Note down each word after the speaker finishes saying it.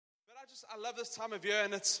I love this time of year,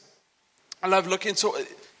 and I love looking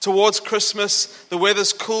towards Christmas. The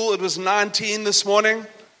weather's cool. It was 19 this morning.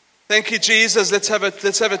 Thank you, Jesus. Let's have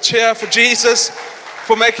a cheer for Jesus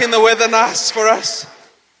for making the weather nice for us.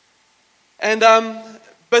 And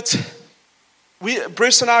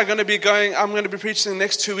Bruce and I are going to be going. I'm going to be preaching the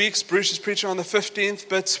next 2 weeks. Bruce is preaching on the 15th,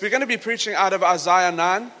 but we're going to be preaching out of Isaiah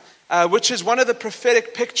 9. Which is one of the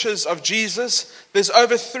prophetic pictures of Jesus. There's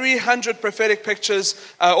over 300 prophetic pictures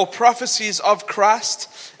or prophecies of Christ.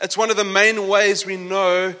 It's one of the main ways we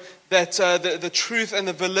know that the truth and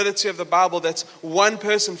the validity of the Bible, that one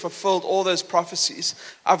person fulfilled all those prophecies.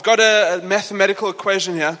 I've got a mathematical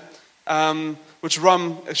equation here, which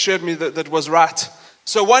Rom assured me that was right.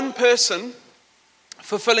 So one person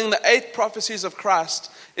fulfilling the 8 prophecies of Christ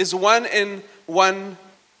is 1 in 1,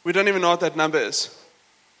 we don't even know what that number is.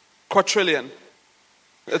 Quadrillion.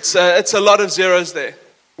 It's a lot of zeros there.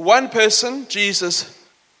 One person, Jesus,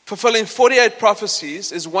 fulfilling 48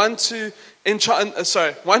 prophecies is one chance in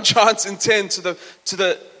 10 to the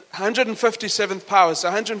 157th power, so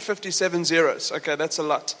 157 zeros. Okay, that's a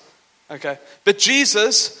lot. Okay, but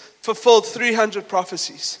Jesus fulfilled 300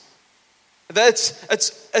 prophecies. I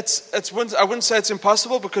wouldn't say it's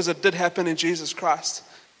impossible because it did happen in Jesus Christ.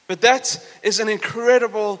 But that is an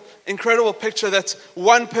incredible, incredible picture that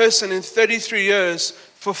one person in 33 years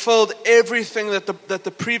fulfilled everything that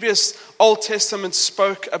the previous Old Testament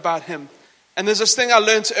spoke about him. And there's this thing I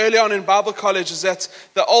learned early on in Bible college is that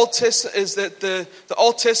the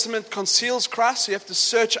Old Testament conceals Christ. So you have to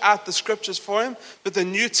search out the scriptures for him, but the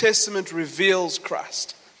New Testament reveals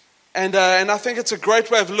Christ. And I think it's a great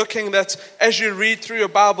way of looking that as you read through your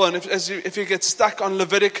Bible, and if you get stuck on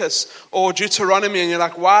Leviticus or Deuteronomy, and you're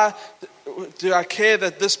like, why do I care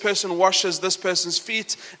that this person washes this person's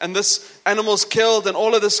feet and this animal's killed and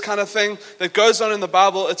all of this kind of thing that goes on in the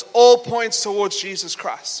Bible? It's all points towards Jesus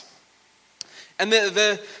Christ. And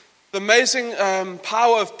the amazing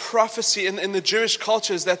power of prophecy in the Jewish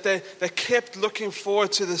culture is that they kept looking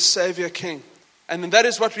forward to the Savior King. And that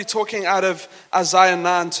is what we're talking out of Isaiah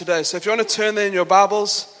 9 today. So if you want to turn there in your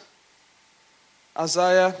Bibles,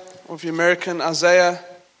 Isaiah, or if you're American, Isaiah.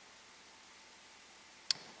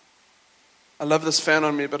 I love this fan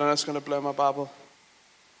on me, but I know it's going to blow my Bible.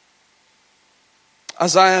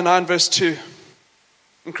 Isaiah 9 verse 2.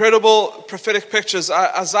 Incredible prophetic pictures.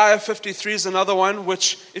 Isaiah 53 is another one,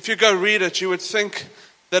 which if you go read it, you would think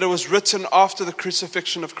that it was written after the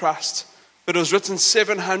crucifixion of Christ. But it was written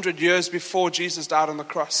 700 years before Jesus died on the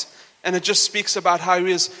cross. And it just speaks about how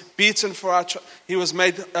he was beaten he was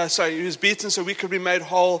beaten so we could be made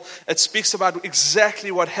whole. It speaks about exactly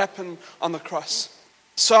what happened on the cross.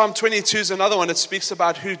 Psalm 22 is another one. It speaks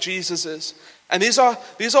about who Jesus is. And these are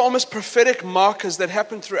almost prophetic markers that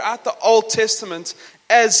happen throughout the Old Testament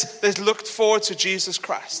as they looked forward to Jesus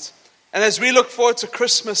Christ. And as we look forward to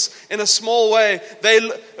Christmas in a small way,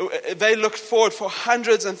 they looked forward for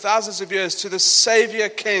hundreds and thousands of years to the Savior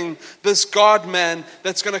King, this God-man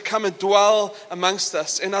that's going to come and dwell amongst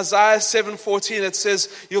us. In Isaiah 7:14, it says,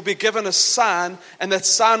 "You'll be given a son, and that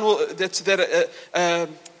son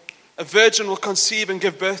a virgin will conceive and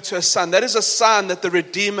give birth to a son." That is a sign that the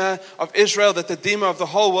Redeemer of Israel, that the Redeemer of the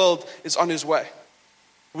whole world is on his way.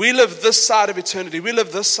 We live this side of eternity. We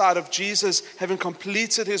live this side of Jesus having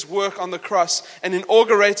completed his work on the cross and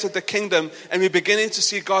inaugurated the kingdom. And we're beginning to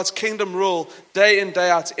see God's kingdom rule day in, day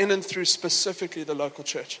out, in and through specifically the local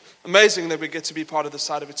church. Amazing that we get to be part of the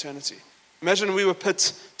side of eternity. Imagine we were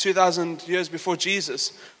put 2,000 years before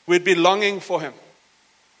Jesus. We'd be longing for him.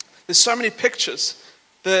 There's so many pictures.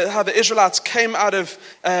 How the Israelites came out of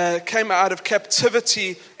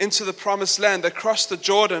captivity into the promised land. They crossed the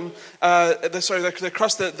Jordan. They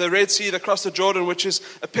crossed the Red Sea. They crossed the Jordan, which is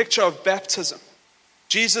a picture of baptism.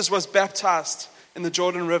 Jesus was baptized in the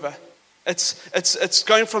Jordan River. It's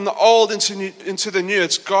going from the old into the new.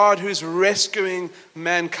 It's God who's rescuing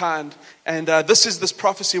mankind, and this is this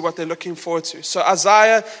prophecy what they're looking forward to. So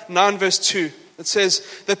Isaiah 9 verse 2. It says,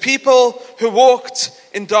 "The people who walked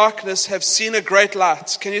in darkness have seen a great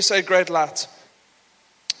light." Can you say great light?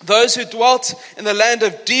 "Those who dwelt in the land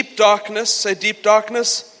of deep darkness," say deep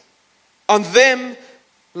darkness, "on them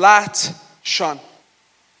light shone."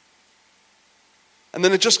 And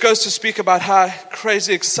then it just goes to speak about how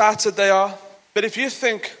crazy excited they are. But if you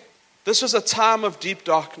think this was a time of deep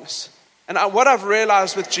darkness, and what I've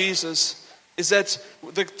realized with Jesus is that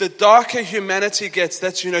the darker humanity gets,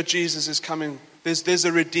 that's, Jesus is coming. There's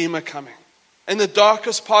a Redeemer coming. In the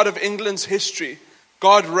darkest part of England's history,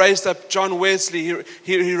 God raised up John Wesley.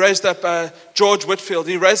 He raised up George Whitefield.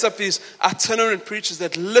 He raised up these itinerant preachers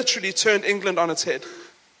that literally turned England on its head.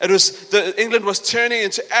 England was turning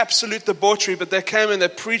into absolute debauchery, but they came and they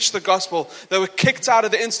preached the gospel. They were kicked out of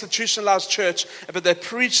the institutionalized church, but they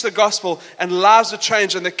preached the gospel and lives were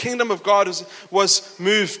changed and the kingdom of God was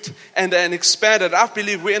moved and expanded. I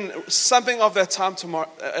believe we're in something of that time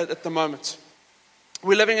at the moment.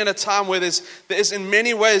 We're living in a time where there is in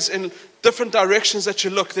many ways, in different directions that you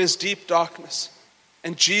look, there's deep darkness.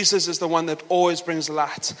 And Jesus is the one that always brings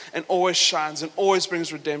light and always shines and always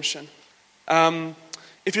brings redemption.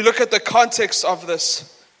 If you look at the context of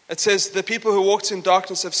this, it says, the people who walked in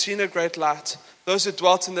darkness have seen a great light. Those who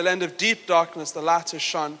dwelt in the land of deep darkness, the light has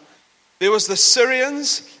shone. There was the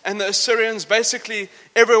Syrians, and the Assyrians, basically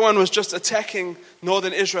everyone was just attacking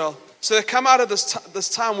northern Israel. So they come out of this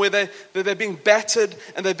time where they're being battered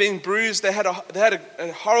and they're being bruised. They had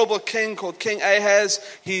a horrible king called King Ahaz.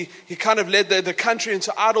 He kind of led the country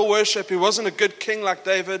into idol worship. He wasn't a good king like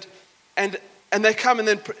David. And they come, and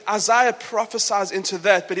then Isaiah prophesies into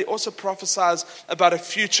that, but he also prophesies about a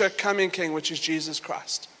future coming king, which is Jesus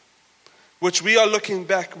Christ, which we are looking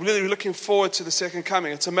back, really looking forward to the second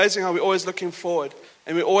coming. It's amazing how we're always looking forward,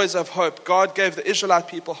 and we always have hope. God gave the Israelite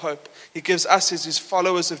people hope. He gives us, as his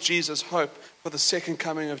followers of Jesus, hope for the second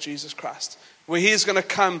coming of Jesus Christ, where he's going to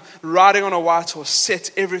come riding on a white horse, set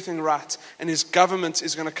everything right, and his government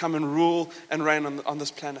is going to come and rule and reign on this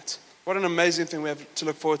planet. What an amazing thing we have to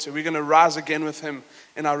look forward to. We're going to rise again with him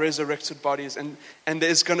in our resurrected bodies. And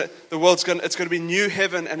it's going to be new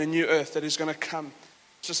heaven and a new earth that is going to come.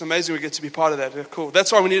 It's just amazing we get to be part of that. They're cool.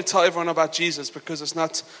 That's why we need to tell everyone about Jesus, because it's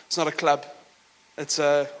not a club.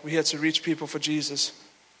 We're here to reach people for Jesus.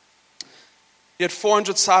 Yet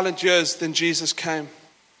 400 silent years, then Jesus came.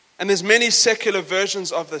 And there's many secular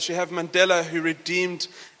versions of this. You have Mandela, who redeemed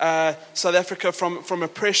South Africa from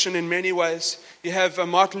oppression in many ways. You have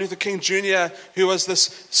Martin Luther King Jr., who was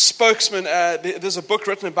this spokesman. There's a book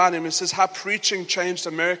written about him. It says how preaching changed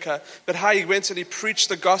America, but how he went and he preached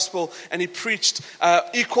the gospel and he preached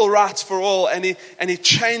equal rights for all, and he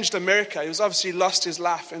changed America. He was obviously lost his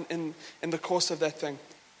life in the course of that thing.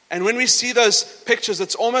 And when we see those pictures,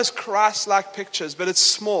 it's almost Christ-like pictures, but it's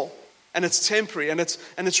small. And it's temporary, and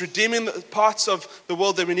it's redeeming the parts of the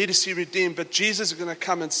world that we need to see redeemed. But Jesus is going to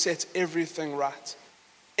come and set everything right.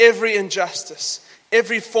 Every injustice,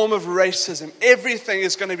 every form of racism, everything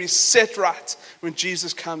is going to be set right when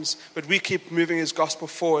Jesus comes. But we keep moving his gospel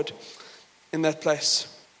forward in that place.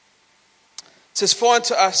 It says, "For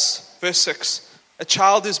unto us," verse 6, "a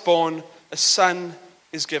child is born, a son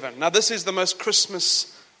is given." Now this is the most Christmas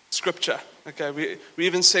scripture. Okay, we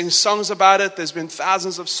even sing songs about it. There's been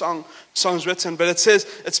thousands of songs written, but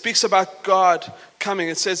it speaks about God coming.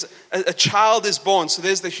 It says a child is born. So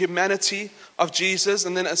there's the humanity of Jesus,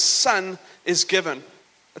 and then a son is given.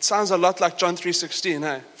 It sounds a lot like John 3:16,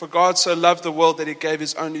 hey? "For God so loved the world that he gave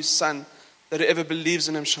his only son, that whoever believes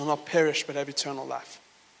in him shall not perish but have eternal life."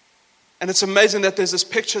 And it's amazing that there's this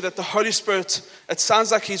picture that the Holy Spirit, it sounds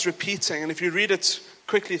like he's repeating. And if you read it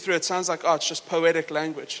quickly through, it sounds like, it's just poetic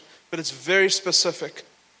language. But it's very specific.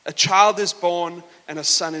 A child is born and a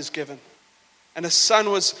son is given. And a son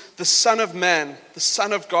was the Son of Man, the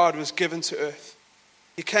Son of God was given to earth.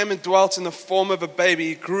 He came and dwelt in the form of a baby.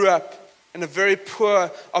 He grew up in a very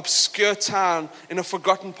poor, obscure town in a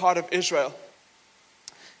forgotten part of Israel.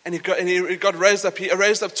 And he got raised up. He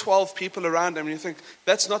raised up 12 people around him. And you think,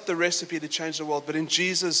 that's not the recipe to change the world. But in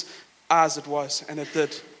Jesus' eyes it was. And it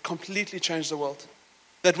did completely change the world.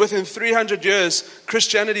 That within 300 years,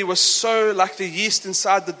 Christianity was so like the yeast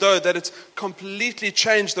inside the dough that it completely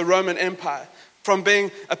changed the Roman Empire. From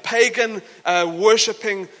being a pagan,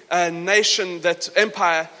 worshipping nation, that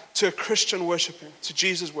empire, to a Christian worshipping, to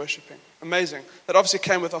Jesus worshipping. Amazing. That obviously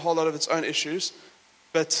came with a whole lot of its own issues,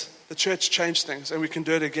 but the church changed things, and we can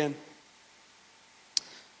do it again.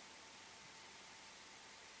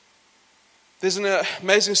 There's an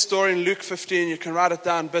amazing story in Luke 15, you can write it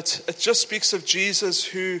down, but it just speaks of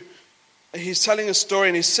Jesus he's telling a story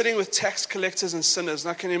and he's sitting with tax collectors and sinners.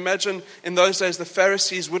 Now can you imagine in those days the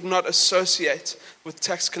Pharisees would not associate with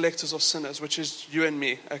tax collectors or sinners, which is you and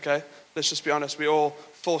me, okay? Let's just be honest, we all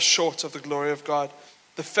fall short of the glory of God.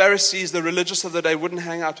 The Pharisees, the religious of the day, wouldn't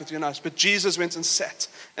hang out with you and us, but Jesus went and sat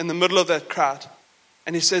in the middle of that crowd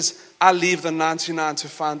and he says, "I leave the 99 to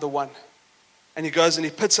find the one." And he goes and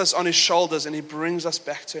he puts us on his shoulders and he brings us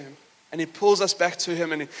back to him. And he pulls us back to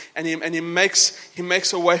him and he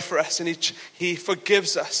makes a way for us and he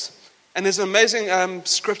forgives us. And there's an amazing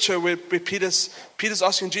scripture where Peter's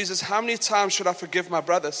asking Jesus, "How many times should I forgive my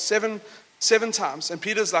brother?" Seven times. And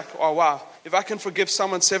Peter's like, "Oh wow, if I can forgive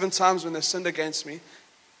someone 7 times when they sinned against me."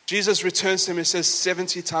 Jesus returns to him and says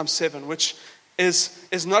 70 times 7, which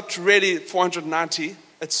is not really 490.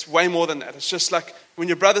 It's way more than that. It's just like When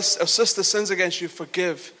your brother or sister sins against you,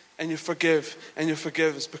 forgive and you forgive and you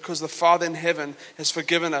forgive. It's because the Father in heaven has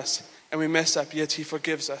forgiven us, and we mess up, yet He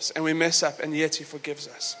forgives us. And we mess up, and yet He forgives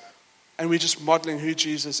us. And we're just modeling who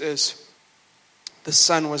Jesus is. The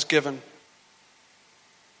Son was given.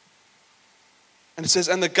 And it says,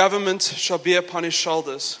 and the government shall be upon His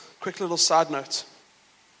shoulders. Quick little side note.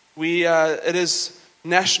 It is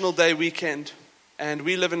National Day weekend, and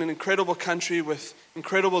we live in an incredible country with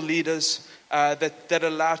incredible leaders that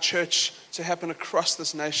allow church to happen across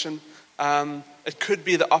this nation. It could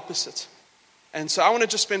be the opposite. And so I want to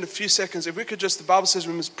just spend a few seconds. If we could just, the Bible says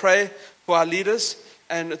we must pray for our leaders.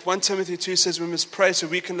 And 1 Timothy 2 says we must pray so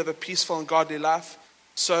we can live a peaceful and godly life,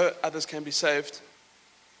 so others can be saved.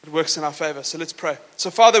 It works in our favor. So let's pray. So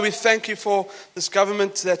Father, we thank you for this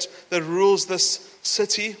government that rules this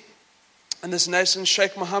city and this nation,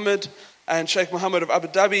 Sheikh Mohammed and Sheikh Mohammed of Abu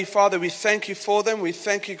Dhabi. Father, we thank you for them. We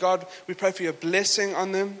thank you, God. We pray for your blessing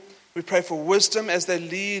on them. We pray for wisdom as they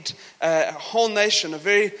lead a whole nation, a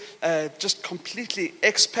very just completely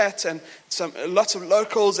expat and lots of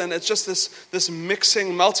locals, and it's just this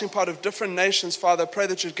mixing, melting pot of different nations. Father, I pray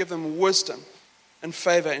that you'd give them wisdom and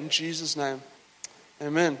favor in Jesus' name.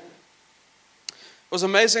 Amen. It was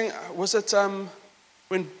amazing. Was it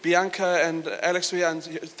when Bianca and Alex were here, and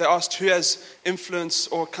they asked who has influence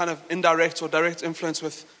or kind of indirect or direct influence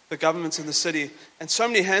with the governments in the city, and so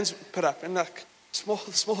many hands put up, and like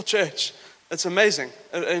small church. It's amazing.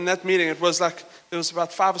 In that meeting, it was like there was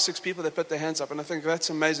about 5 or 6 people that put their hands up, and I think that's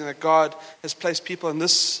amazing that God has placed people in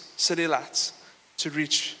this city lights to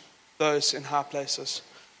reach those in high places.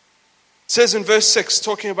 It says in verse 6,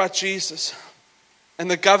 talking about Jesus,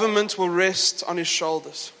 and the government will rest on His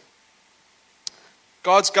shoulders.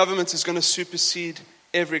 God's government is going to supersede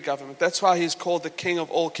every government. That's why He's called the King of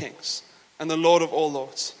all kings and the Lord of all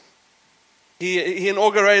lords. He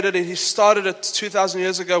inaugurated it. He started it 2,000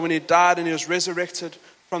 years ago when He died and He was resurrected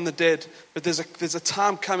from the dead. But there's a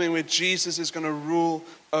time coming where Jesus is going to rule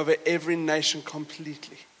over every nation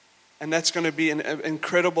completely. And that's going to be an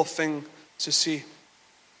incredible thing to see.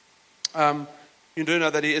 You do know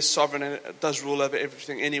that He is sovereign and does rule over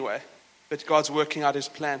everything anyway. But God's working out His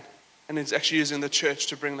plan. And He's actually using the church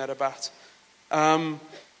to bring that about. It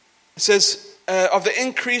says, of the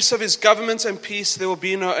increase of His government and peace there will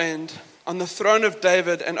be no end. On the throne of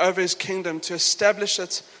David and over His kingdom, to establish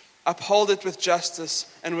it, uphold it with justice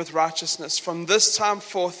and with righteousness. From this time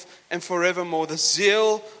forth and forevermore, the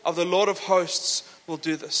zeal of the Lord of hosts will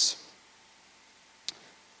do this.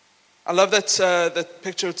 I love that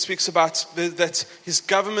picture. It speaks about that His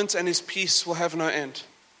government and His peace will have no end.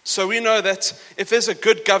 So we know that if there's a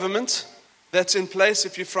good government that's in place,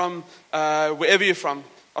 if you're from wherever you're from,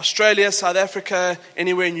 Australia, South Africa,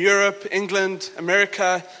 anywhere in Europe, England,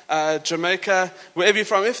 America, Jamaica, wherever you're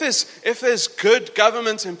from, if there's good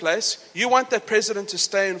government in place, you want that president to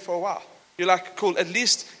stay in for a while. You're like, cool, at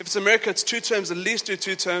least, if it's America, it's 2 terms, at least do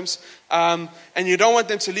 2 terms. And you don't want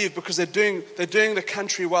them to leave because they're doing the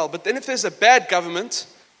country well. But then if there's a bad government,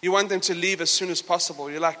 you want them to leave as soon as possible.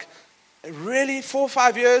 You're like, really, 4 or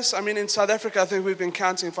 5 years? I mean, in South Africa, I think we've been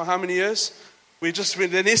counting for how many years?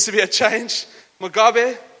 There needs to be a change.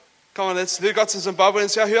 Mugabe, come on, we got some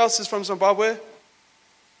Zimbabweans here. Who else is from Zimbabwe?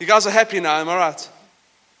 You guys are happy now, am I right?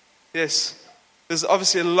 Yes. There's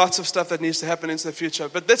obviously lots of stuff that needs to happen into the future.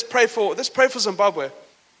 But let's pray for Zimbabwe.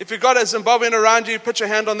 If you've got a Zimbabwean around you, put your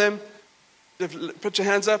hand on them. Put your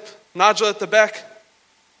hands up. Nigel at the back.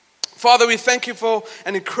 Father, we thank you for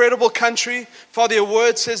an incredible country. Father, your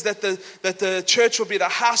word says that the church will be the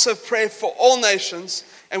house of prayer for all nations.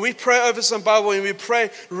 And we pray over Zimbabwe and we pray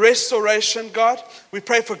restoration, God. We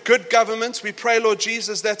pray for good government. We pray, Lord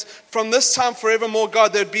Jesus, that from this time forevermore,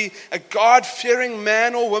 God, there'd be a God-fearing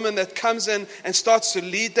man or woman that comes in and starts to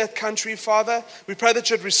lead that country, Father. We pray that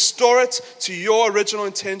you'd restore it to your original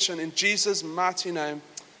intention in Jesus' mighty name.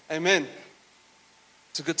 Amen.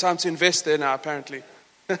 It's a good time to invest there now, apparently.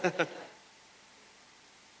 But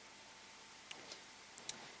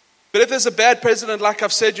if there's a bad president, like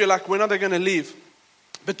I've said, you're like, when are they going to leave?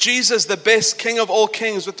 But Jesus, the best King of all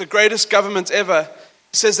kings with the greatest government ever,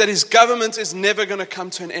 says that His government is never going to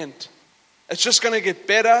come to an end. It's just going to get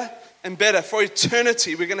better and better. For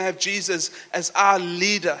eternity, we're going to have Jesus as our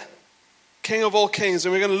leader, King of all kings.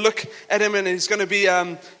 And we're going to look at Him and He's going to be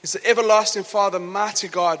He's the everlasting Father, mighty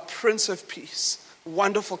God, Prince of Peace,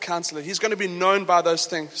 wonderful Counselor. He's going to be known by those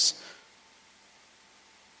things.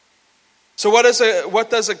 So what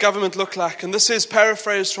does a government look like? And this is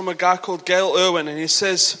paraphrased from a guy called Gail Irwin. And he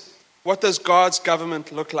says, what does God's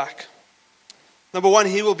government look like? Number 1,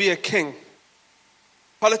 He will be a king.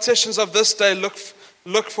 Politicians of this day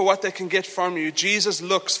look for what they can get from you. Jesus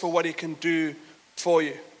looks for what He can do for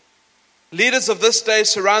you. Leaders of this day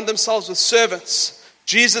surround themselves with servants.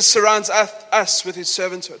 Jesus surrounds us with his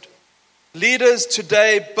servanthood. Leaders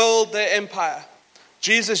today build their empire.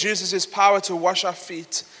 Jesus uses his power to wash our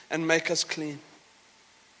feet and make us clean.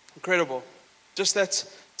 Incredible. Just that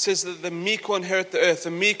says that the meek will inherit the earth.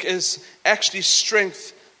 The meek is actually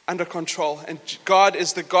strength under control. And God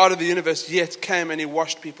is the God of the universe, yet came and he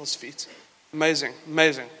washed people's feet. Amazing,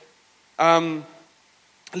 amazing.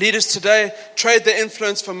 Leaders today trade their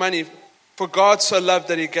influence for money, for God so loved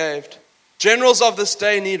that he gave. Generals of this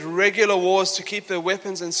day need regular wars to keep their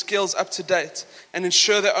weapons and skills up to date and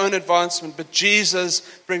ensure their own advancement. But Jesus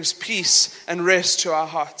brings peace and rest to our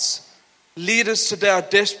hearts. Leaders today are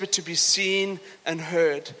desperate to be seen and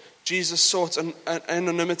heard. Jesus sought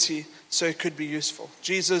anonymity so he could be useful.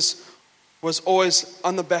 Jesus was always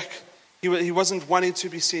on the back. He wasn't wanting to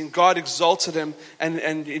be seen. God exalted him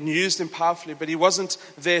and used him powerfully, but he wasn't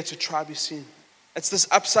there to try to be seen. It's this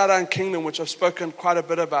upside-down kingdom which I've spoken quite a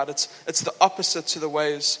bit about. It's the opposite to the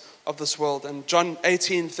ways of this world. And John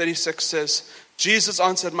 18:36 says, Jesus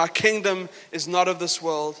answered, my kingdom is not of this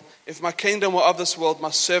world. If my kingdom were of this world, my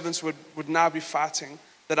servants would now be fighting,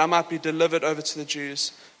 that I might be delivered over to the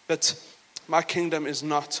Jews. But my kingdom is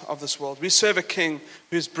not of this world. We serve a king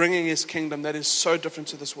who is bringing his kingdom that is so different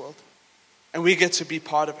to this world. And we get to be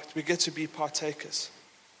part of it. We get to be partakers.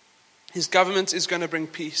 His government is going to bring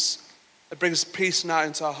peace. It brings peace now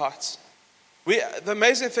into our hearts. The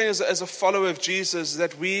amazing thing is, as a follower of Jesus,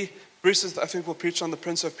 that Bruce, I think, will preach on the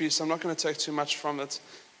Prince of Peace. I'm not going to take too much from it.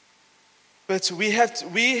 But we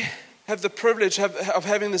have the privilege of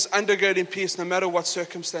having this undergirding peace no matter what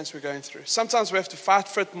circumstance we're going through. Sometimes we have to fight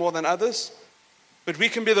for it more than others. But we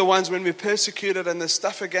can be the ones when we're persecuted and there's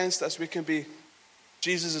stuff against us, we can be,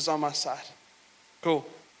 Jesus is on my side. Cool.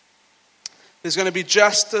 There's going to be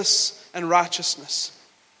justice and righteousness.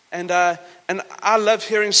 And I love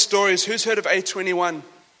hearing stories. Who's heard of A21?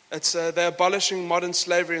 It's they're abolishing modern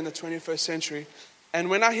slavery in the 21st century. And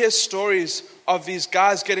when I hear stories of these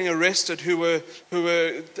guys getting arrested who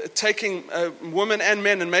were taking women and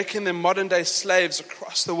men and making them modern day slaves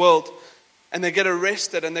across the world, and they get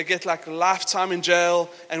arrested and they get like lifetime in jail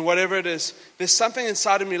and whatever it is, there's something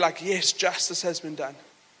inside of me like, yes, justice has been done.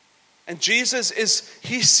 And Jesus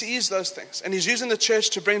he sees those things. And he's using the church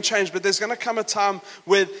to bring change. But there's going to come a time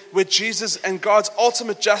where Jesus and God's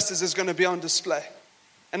ultimate justice is going to be on display.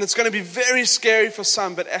 And it's going to be very scary for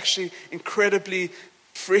some, but actually incredibly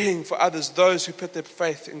freeing for others, those who put their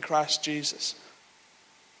faith in Christ Jesus.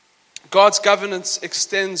 God's governance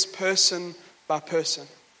extends person by person.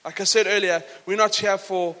 Like I said earlier, we're not here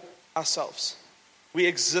for ourselves. We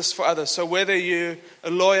exist for others. So whether you're a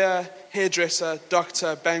lawyer, hairdresser,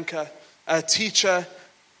 doctor, banker, a teacher,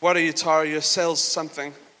 what are you, Tara? You're sales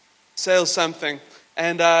something.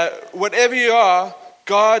 And whatever you are,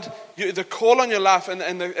 God, the call on your life and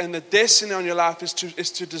the destiny on your life is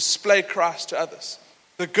to display Christ to others.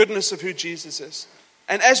 The goodness of who Jesus is.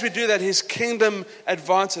 And as we do that, his kingdom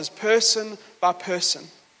advances person by person,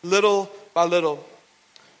 little by little.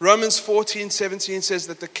 Romans 14:17 says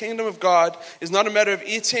that the kingdom of God is not a matter of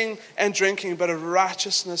eating and drinking, but of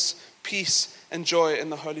righteousness, peace, and joy in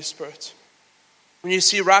the Holy Spirit. When you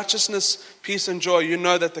see righteousness, peace, and joy, you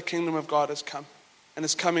know that the kingdom of God has come and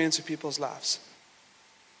is coming into people's lives.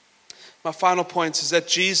 My final point is that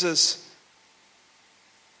Jesus,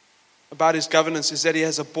 about his governance, is that he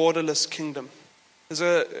has a borderless kingdom.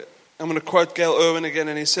 I'm going to quote Gail Irwin again,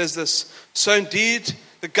 and he says this, so indeed,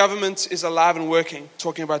 the government is alive and working,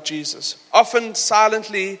 talking about Jesus. Often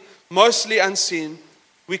silently, mostly unseen,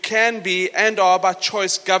 we can be and are by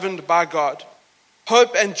choice governed by God.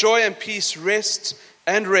 Hope and joy and peace, rest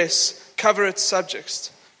cover its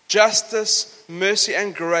subjects. Justice, mercy,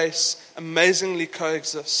 and grace amazingly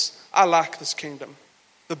coexist. I like this kingdom.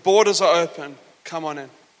 The borders are open. Come on in.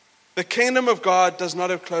 The kingdom of God does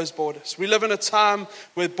not have closed borders. We live in a time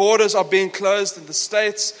where borders are being closed in the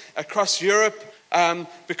States, across Europe,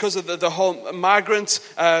 because of the whole migrant,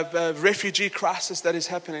 refugee crisis that is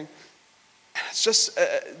happening. It's just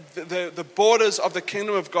the borders of the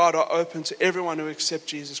kingdom of God are open to everyone who accepts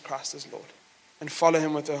Jesus Christ as Lord and follow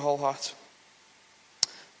him with their whole heart.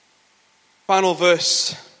 Final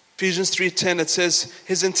verse, Ephesians 3:10, it says,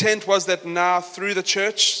 his intent was that now through the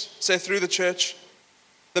church,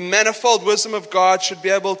 the manifold wisdom of God should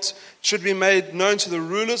be made known to the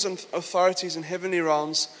rulers and authorities in heavenly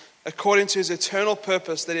realms, according to his eternal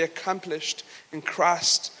purpose that he accomplished in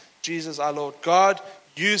Christ Jesus our Lord. God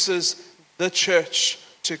uses the church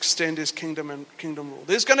to extend his kingdom and kingdom rule.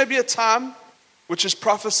 There's going to be a time, which is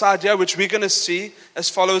prophesied here, which we're going to see as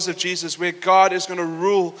followers of Jesus, where God is going to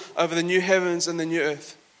rule over the new heavens and the new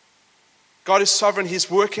earth. God is sovereign. He's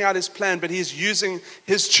working out his plan, but he's using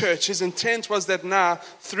his church. His intent was that now,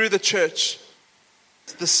 through the church,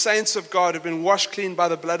 the saints of God have been washed clean by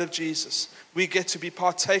the blood of Jesus. We get to be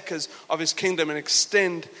partakers of his kingdom and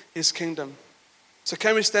extend his kingdom. So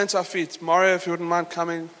can we stand to our feet? Mario, if you wouldn't mind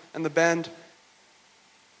coming, and the band.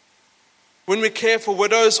 When we care for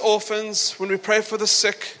widows, orphans, when we pray for the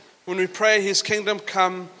sick, when we pray his kingdom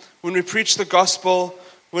come, when we preach the gospel,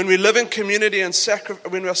 when we live in community and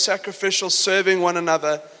when we are sacrificial, serving one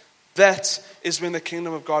another, that is when the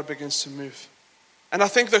kingdom of God begins to move. And I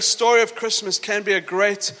think the story of Christmas can be a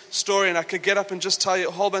great story, and I could get up and just tell you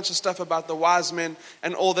a whole bunch of stuff about the wise men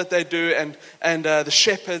and all that they do, and the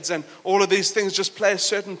shepherds, and all of these things just play a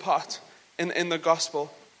certain part in the gospel.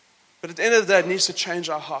 But at the end of the day, it needs to change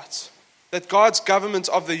our hearts. That God's government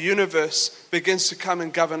of the universe begins to come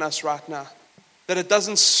and govern us right now. That it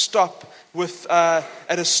doesn't stop with at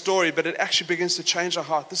a story, but it actually begins to change our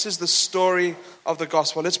heart. This is the story of the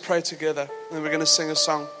gospel. Let's pray together, and then we're going to sing a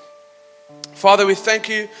song. Father, we thank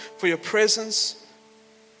you for your presence.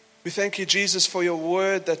 We thank you, Jesus, for your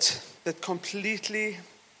word that completely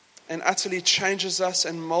and utterly changes us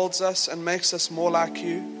and molds us and makes us more like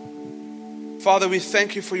you. Father, we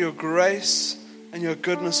thank you for your grace and your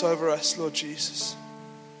goodness over us, Lord Jesus.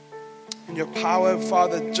 And your power,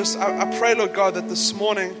 Father. I pray, Lord God, that this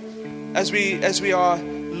morning, as we are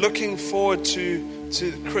looking forward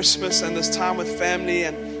to Christmas and this time with family,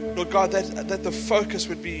 and Lord God, that the focus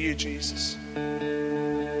would be you, Jesus.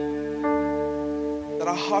 That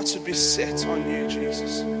our hearts would be set on you,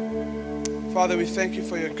 Jesus. Father, we thank you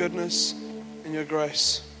for your goodness and your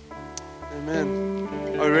grace. Amen.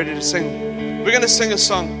 Are we ready to sing? We're going to sing a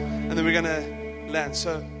song, and then we're going to land.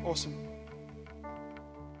 So awesome.